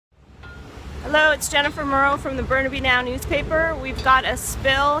Hello, it's Jennifer Moreau from the Burnaby Now newspaper. We've got a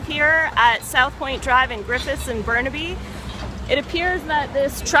spill here at South Point Drive in Griffiths in Burnaby. It appears that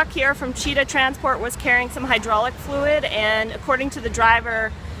this truck here from Cheetah Transport was carrying some hydraulic fluid, and according to the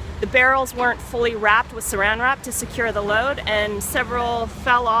driver, the barrels weren't fully wrapped with saran wrap to secure the load, and several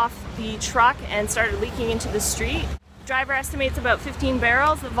fell off the truck and started leaking into the street. The driver estimates about 15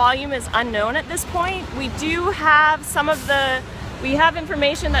 barrels. The volume is unknown at this point. We have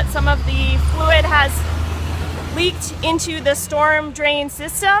information that some of the fluid has leaked into the storm drain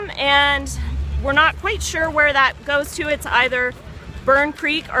system, and we're not quite sure where that goes to. It's either Burn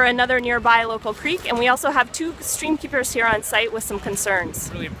Creek or another nearby local creek, and we also have two streamkeepers here on site with some concerns.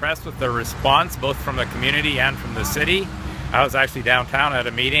 Really impressed with the response, both from the community and from the city. I was actually downtown at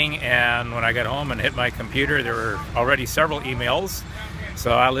a meeting, and when I got home and hit my computer, there were already several emails.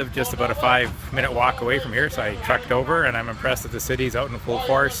 So I live just about a 5-minute walk away from here, so I trucked over, and I'm impressed that the city's out in full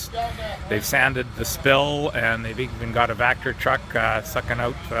force. They've sanded the spill, and they've even got a Vector truck sucking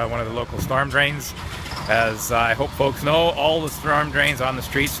out one of the local storm drains. As I hope folks know, all the storm drains on the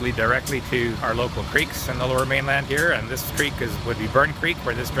streets lead directly to our local creeks in the lower mainland here, and this creek would be Burn Creek,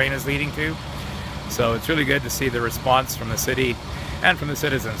 where this drain is leading to. So it's really good to see the response from the city and from the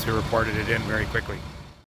citizens who reported it in very quickly.